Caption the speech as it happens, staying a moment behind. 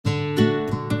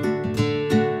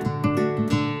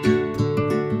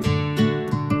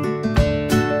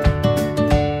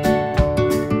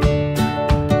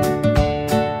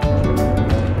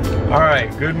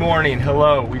Good morning,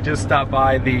 hello. We just stopped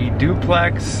by the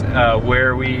duplex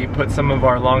where we put some of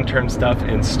our long-term stuff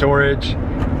in storage,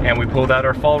 and we pulled out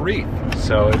our fall wreath.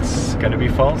 So it's gonna be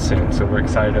fall soon, so we're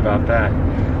excited about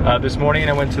that. This morning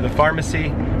I went to the pharmacy,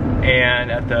 and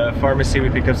at the pharmacy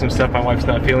we picked up some stuff. My wife's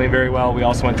not feeling very well. We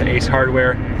also went to Ace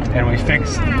Hardware and we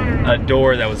fixed a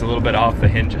door that was a little bit off the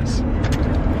hinges.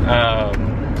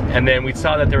 And then we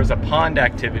saw that there was a pond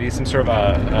activity, some sort of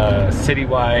a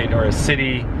citywide or a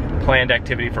city planned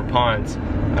activity for ponds,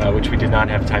 which we did not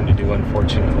have time to do,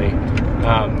 unfortunately.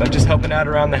 But just helping out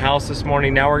around the house this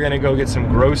morning. Now we're gonna go get some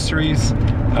groceries.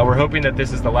 We're hoping that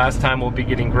this is the last time we'll be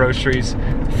getting groceries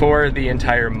for the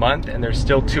entire month, and there's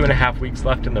still 2.5 weeks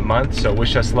left in the month, so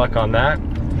wish us luck on that.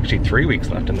 Actually 3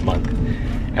 weeks left in the month.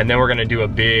 And then we're gonna do a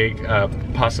big,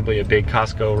 possibly a big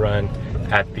Costco run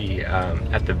at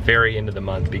the very end of the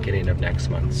month, beginning of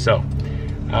next month. So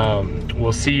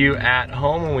we'll see you at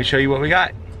home when we show you what we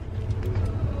got.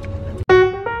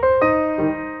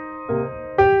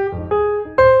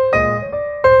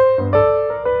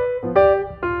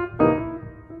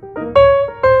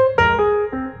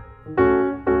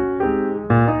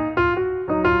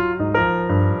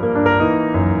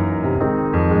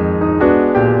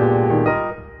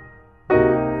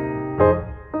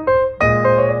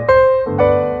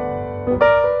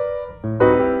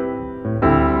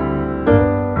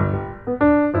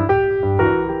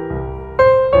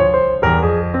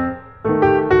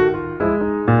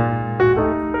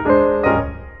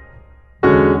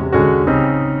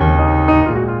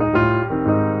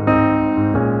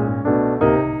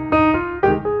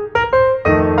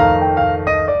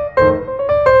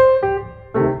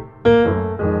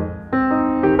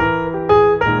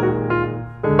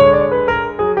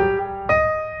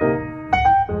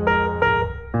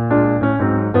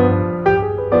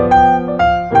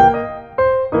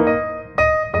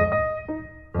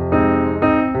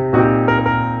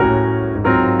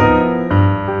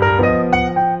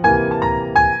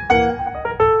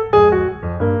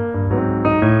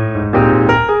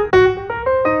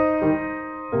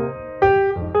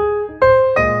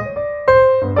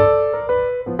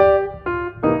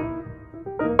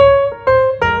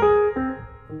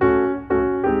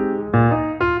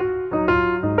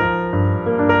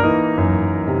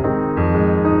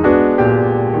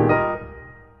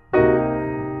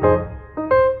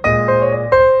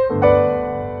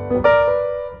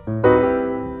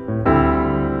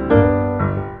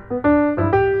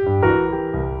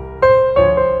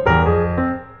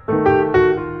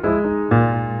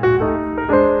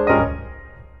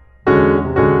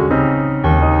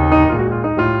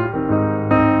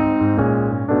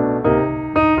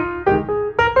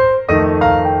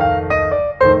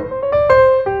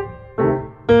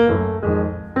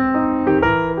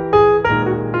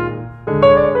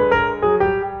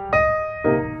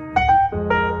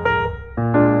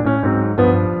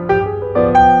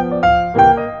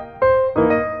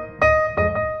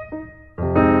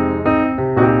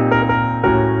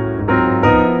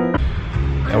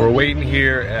 Waiting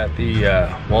here at the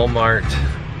Walmart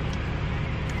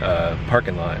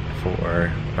parking lot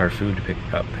for our food to pick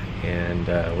up, and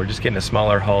we're just getting a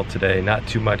smaller haul today, not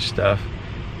too much stuff.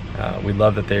 We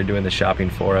love that they're doing the shopping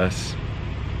for us,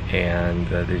 and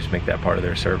they just make that part of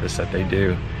their service that they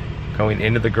do. Going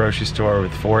into the grocery store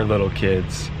with 4 little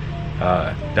kids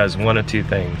does one of two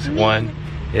things. One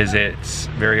is it's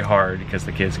very hard because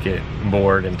the kids get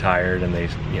bored and tired, and they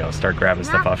start grabbing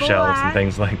stuff off shelves and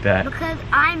things like that. Because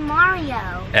I'm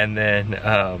Mario. And then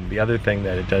the other thing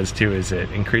that it does too is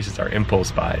it increases our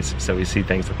impulse buys. So we see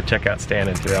things at the checkout stand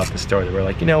and throughout the store that we're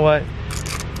like, you know what?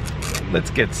 Let's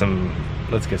get some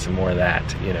more of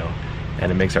that,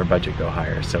 and it makes our budget go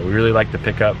higher. So we really like the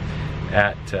pickup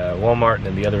at Walmart and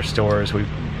then the other stores. We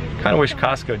kind of wish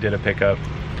Costco did a pickup.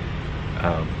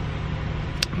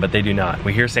 But they do not.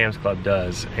 We hear Sam's Club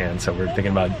does, and so we're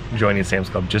thinking about joining Sam's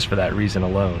Club just for that reason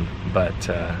alone. But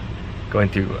going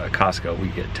through Costco, we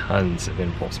get tons of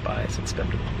impulse buys and spend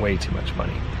way too much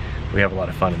money. We have a lot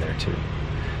of fun in there too.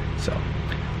 So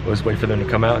we'll just wait for them to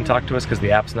come out and talk to us because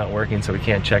the app's not working, so we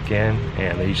can't check in,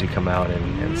 and they usually come out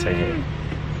and say hey.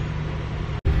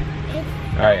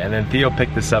 Alright, and then Theo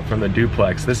picked this up from the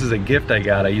duplex. This is a gift I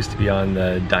got. I used to be on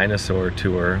the dinosaur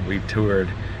tour. We toured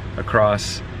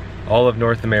across all of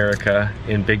North America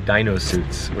in big dino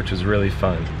suits, which was really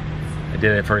fun. I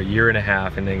did it for a year and a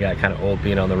half, and then got kind of old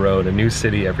being on the road, a new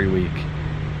city every week.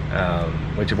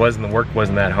 Which the work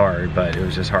wasn't that hard, but it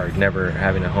was just hard never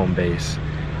having a home base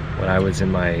when I was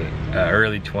in my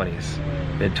early 20s,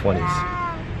 mid 20s.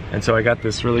 And so I got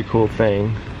this really cool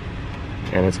thing,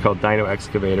 and it's called Dino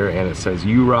Excavator, and it says,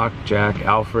 "You rock, Jack,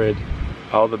 Alfred,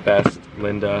 all the best,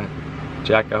 Linda,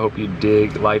 Jack, I hope you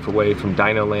dig life away from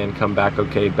Dino Land, come back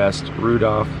okay, best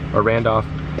Rudolph or Randolph,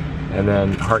 and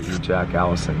then heart you, Jack,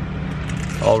 Allison.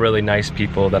 All really nice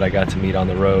people that I got to meet on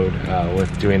the road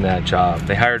with doing that job.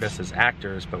 They hired us as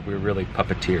actors, but we were really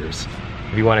puppeteers.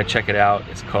 If you want to check it out,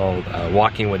 it's called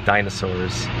Walking with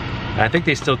Dinosaurs. And I think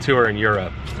they still tour in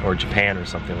Europe or Japan or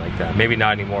something like that. Maybe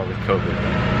not anymore with COVID,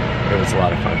 but it was a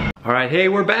lot of fun. All right, hey,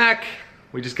 we're back.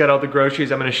 We just got all the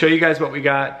groceries. I'm gonna show you guys what we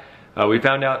got. We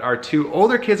found out our 2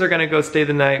 older kids are gonna go stay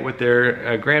the night with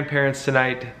their grandparents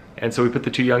tonight. And so we put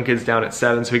the 2 young kids down at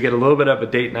 7. So we get a little bit of a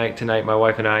date night tonight, my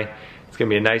wife and I. It's gonna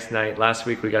be a nice night. Last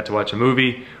week we got to watch a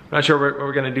movie. I'm not sure what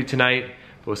we're gonna do tonight,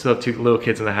 but we'll still have 2 little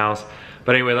kids in the house.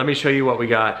 But anyway, let me show you what we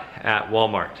got at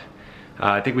Walmart.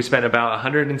 I think we spent about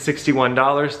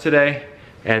 $161 today.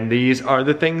 And these are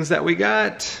the things that we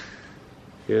got.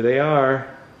 Here they are.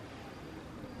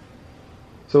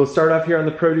 So we'll start off here on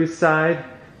the produce side.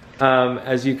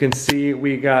 As you can see,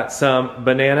 we got some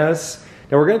bananas.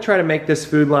 Now we're gonna try to make this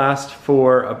food last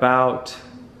for about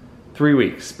 3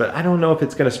 weeks, but I don't know if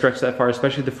it's gonna stretch that far,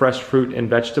 especially the fresh fruit and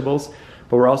vegetables.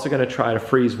 But we're also gonna try to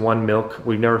freeze 1 milk.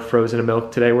 We've never frozen a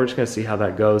milk today. We're just gonna see how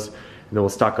that goes, and then we'll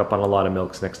stock up on a lot of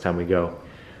milks next time we go.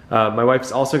 My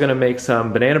wife's also gonna make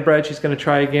some banana bread she's gonna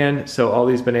try again. So all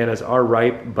these bananas are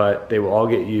ripe, but they will all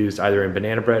get used either in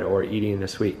banana bread or eating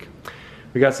this week.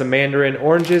 We got some mandarin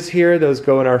oranges here. Those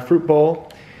go in our fruit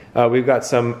bowl. We've got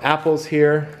some apples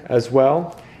here as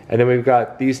well. And then we've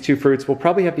got these 2 fruits. We'll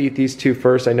probably have to eat these 2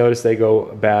 first. I noticed they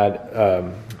go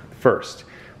bad first.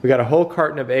 We got a whole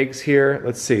carton of eggs here.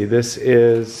 Let's see, this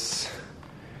is,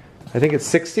 I think it's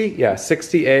 60? Yeah,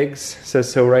 60 eggs. It says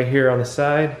so right here on the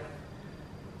side.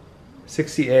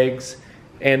 60 eggs.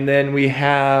 And then we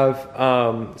have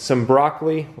some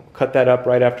broccoli. We'll cut that up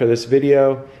right after this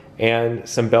video. And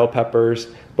some bell peppers.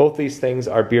 Both these things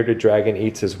our bearded dragon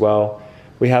eats as well.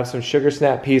 We have some sugar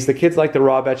snap peas. The kids like the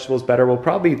raw vegetables better. We'll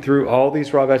probably eat through all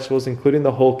these raw vegetables, including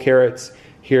the whole carrots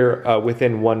here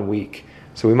within 1 week.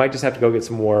 So we might just have to go get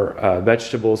some more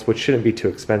vegetables, which shouldn't be too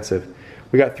expensive.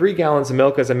 We got 3 gallons of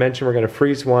milk. As I mentioned, we're gonna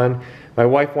freeze 1. My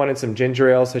wife wanted some ginger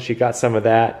ale, so she got some of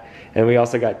that. And we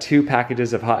also got 2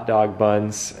 packages of hot dog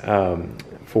buns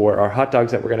for our hot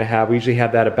dogs that we're gonna have. We usually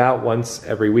have that about once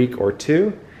every week or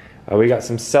 2. We got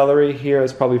some celery here.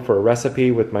 It's probably for a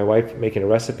recipe with my wife making a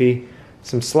recipe.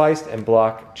 Some sliced and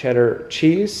block cheddar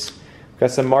cheese.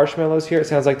 Got some marshmallows here. It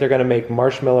sounds like they're gonna make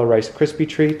marshmallow Rice Krispie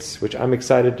treats, which I'm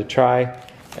excited to try.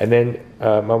 And then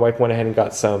my wife went ahead and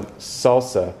got some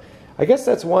salsa. I guess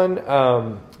that's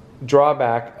one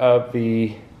drawback of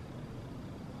the,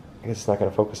 I guess it's not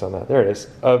gonna focus on that. There it is.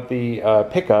 Of the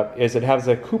pickup is it has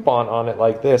a coupon on it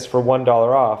like this for $1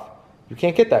 off. You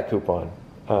can't get that coupon.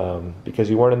 Because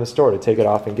you weren't in the store to take it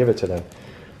off and give it to them.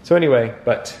 So anyway,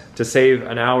 but to save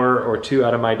an hour or 2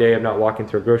 out of my day of not walking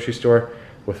through a grocery store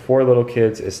with 4 little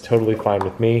kids is totally fine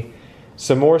with me.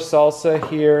 Some more salsa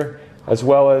here, as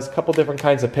well as a couple different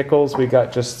kinds of pickles. We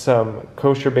got just some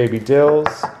kosher baby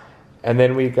dills, and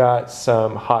then we got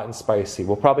some hot and spicy.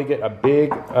 We'll probably get a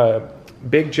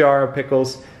big jar of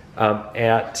pickles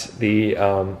at the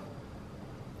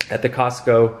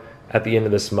Costco at the end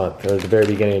of this month, or the very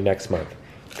beginning of next month.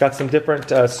 Got some different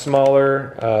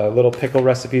smaller little pickle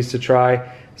recipes to try.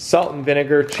 Salt and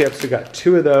vinegar chips, we got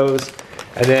 2 of those.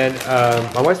 And then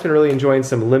my wife's been really enjoying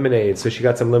some lemonade, so she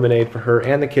got some lemonade for her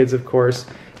and the kids, of course.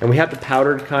 And we had the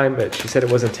powdered kind, but she said it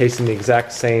wasn't tasting the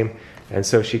exact same, and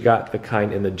so she got the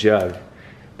kind in the jug.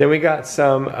 Then we got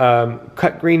some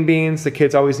cut green beans. The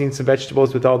kids always need some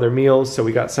vegetables with all their meals, so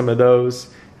we got some of those.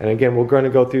 And again, we're going to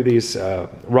go through these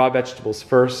raw vegetables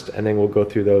first, and then we'll go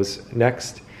through those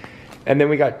next. And then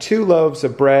we got 2 loaves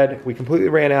of bread. We completely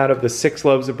ran out of the 6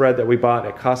 loaves of bread that we bought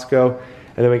at Costco.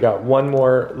 And then we got 1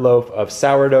 more loaf of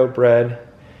sourdough bread.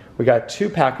 We got 2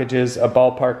 packages of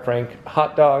Ballpark Frank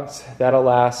hot dogs. That'll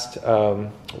last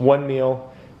 1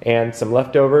 meal and some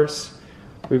leftovers.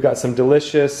 We've got some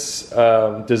delicious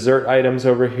dessert items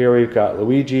over here. We've got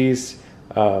Luigi's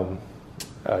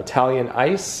Italian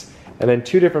ice. And then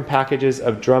 2 different packages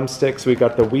of drumsticks. We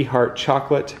got the We Heart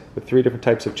chocolate with 3 different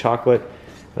types of chocolate.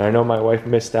 And I know my wife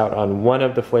missed out on one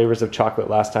of the flavors of chocolate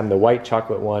last time, the white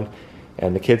chocolate one,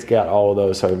 and the kids got all of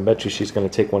those, so I bet you she's going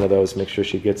to take one of those, make sure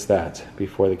she gets that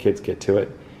before the kids get to it.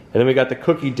 And then we got the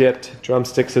cookie dipped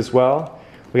drumsticks as well.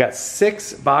 We got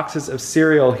 6 boxes of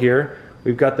cereal here.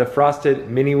 We've got the Frosted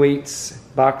Mini Wheats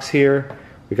box here.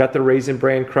 We got the Raisin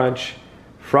Bran Crunch,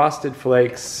 Frosted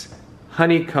Flakes,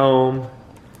 Honeycomb,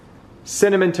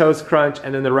 Cinnamon Toast Crunch,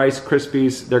 and then the Rice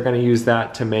Krispies. They're going to use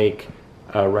that to make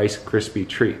Rice Krispie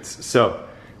treats. So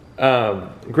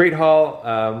great haul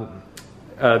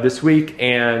this week,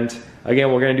 and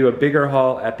Again, we're going to do a bigger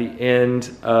haul at the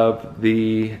end of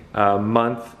the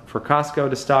month for Costco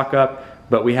to stock up,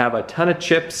 but we have a ton of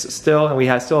chips still, and we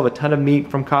still have a ton of meat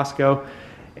from Costco,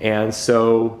 and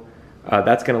so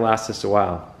that's going to last us a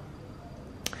while.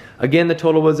 Again, the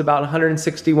total was about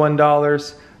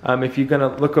 $161. If you're going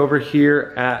to look over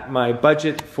here at my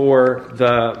budget for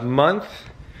the month,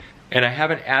 and I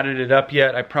haven't added it up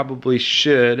yet, I probably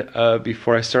should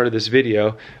before I started this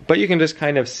video, but you can just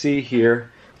kind of see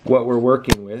here what we're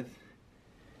working with.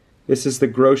 This is the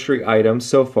grocery items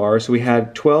so far. So we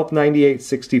had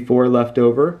 $12.98.64 left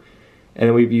over, and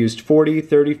then we've used $40,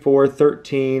 $34,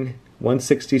 $13,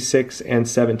 $166, and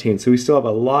 $17. So we still have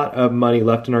a lot of money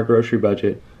left in our grocery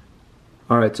budget.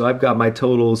 Alright, so I've got my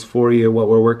totals for you, what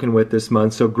we're working with this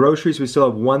month. So groceries, we still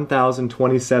have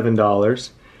 $1,027,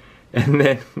 and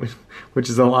then, which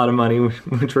is a lot of money,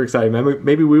 which we're excited.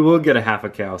 Maybe we will get a half a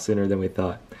cow sooner than we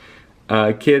thought.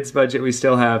 Kids budget, we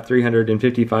still have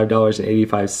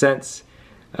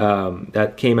 $355.85.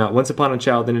 That came out. Once Upon a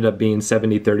Child ended up being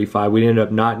 $70.35. We ended up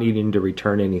not needing to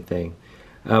return anything.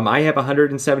 I have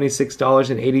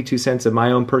 $176.82 of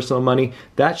my own personal money.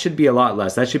 That should be a lot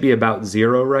less. That should be about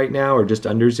zero right now, or just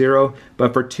under zero.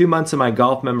 But for 2 months of my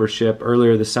golf membership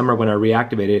earlier this summer when I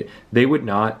reactivated it, they would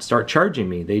not start charging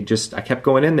me. I kept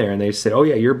going in there and they said, oh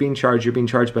yeah, you're being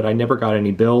charged, but I never got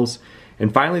any bills.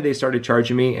 And finally they started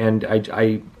charging me, and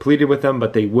I pleaded with them,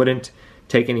 but they wouldn't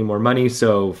take any more money,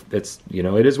 so it's, you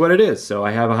know, it is what it is. So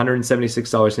I have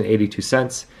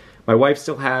 $176.82. My wife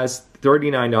still has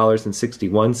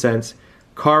 $39.61.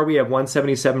 Car, we have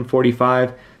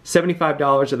 $177.45.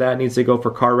 $75 of that needs to go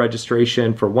for car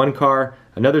registration for one car,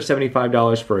 another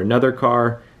 $75 for another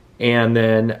car, and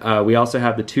then we also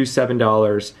have the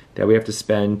 $27 that we have to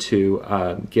spend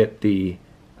to get the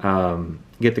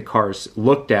cars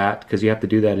looked at, because you have to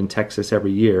do that in Texas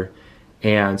every year.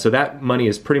 And so that money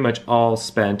is pretty much all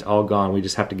spent, all gone. We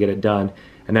just have to get it done.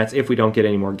 And that's if we don't get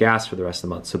any more gas for the rest of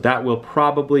the month. So that will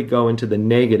probably go into the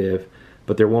negative,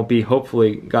 but there won't be,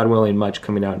 hopefully, God willing, much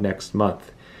coming out next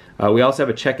month. We also have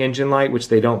a check engine light, which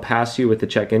they don't pass you with the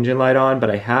check engine light on,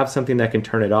 but I have something that can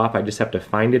turn it off. I just have to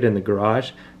find it in the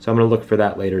garage. So I'm going to look for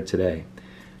that later today.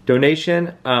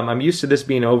 Donation, I'm used to this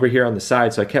being over here on the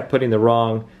side, so I kept putting the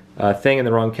wrong thing in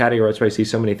the wrong category. That's why I see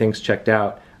so many things checked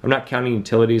out. I'm not counting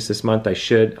utilities this month. I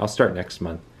should. I'll start next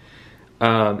month.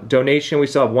 Donation, we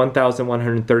still have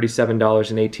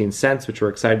 $1,137.18, which we're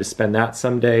excited to spend that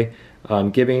someday on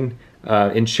giving.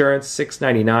 Insurance,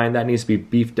 $699. That needs to be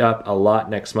beefed up a lot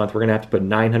next month. We're going to have to put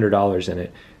 $900 in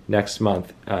it next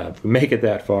month if we make it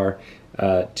that far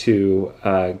to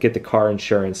get the car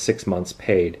insurance 6 months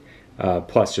paid,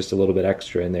 plus just a little bit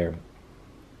extra in there.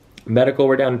 Medical,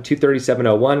 we're down to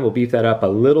 $237.01. We'll beef that up a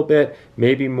little bit,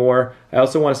 maybe more. I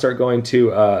also want to start going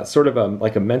to sort of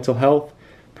like a mental health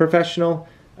professional,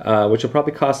 which will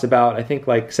probably cost about, I think,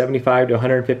 like $75 to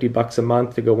 $150 a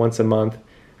month to go once a month,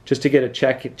 just to get it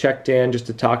checked in, just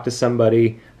to talk to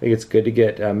somebody. I think it's good to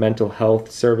get mental health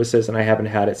services, and I haven't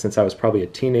had it since I was probably a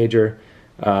teenager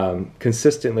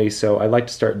consistently, so I'd like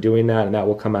to start doing that, and that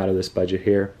will come out of this budget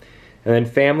here. And then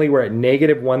family, we're at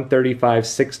negative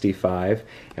 $135.65,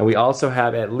 and we also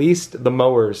have at least the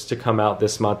mowers to come out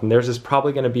this month, and theirs is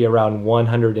probably going to be around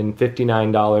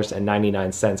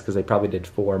 $159.99 because they probably did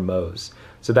 4 mows.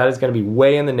 So that is going to be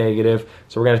way in the negative,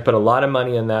 so we're going to put a lot of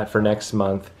money in that for next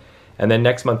month. And then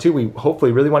next month too, we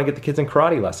hopefully really want to get the kids in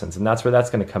karate lessons, and that's where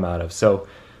that's going to come out of. So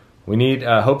we need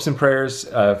hopes and prayers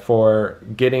for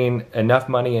getting enough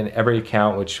money in every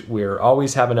account, which we're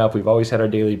always have enough. We've always had our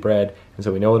daily bread, and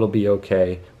so we know it'll be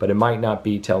okay. But it might not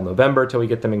be till November till we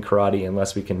get them in karate,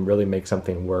 unless we can really make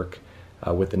something work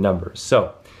with the numbers.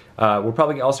 So we're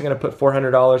probably also going to put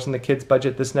 $400 in the kids'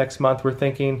 budget this next month, we're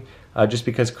thinking, just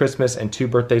because Christmas and 2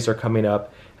 birthdays are coming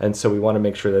up, and so we want to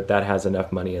make sure that that has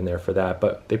enough money in there for that.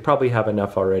 But they probably have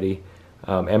enough already,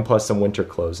 and plus some winter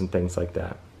clothes and things like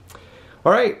that.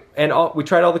 All right, and we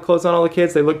tried all the clothes on all the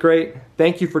kids. They look great.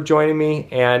 Thank you for joining me,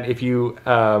 and if you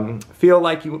feel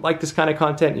like you like this kind of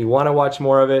content and you want to watch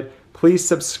more of it, please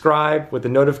subscribe with the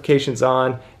notifications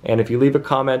on, and if you leave a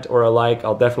comment or a like,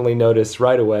 I'll definitely notice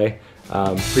right away.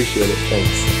 Appreciate it.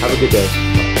 Thanks. Have a good day.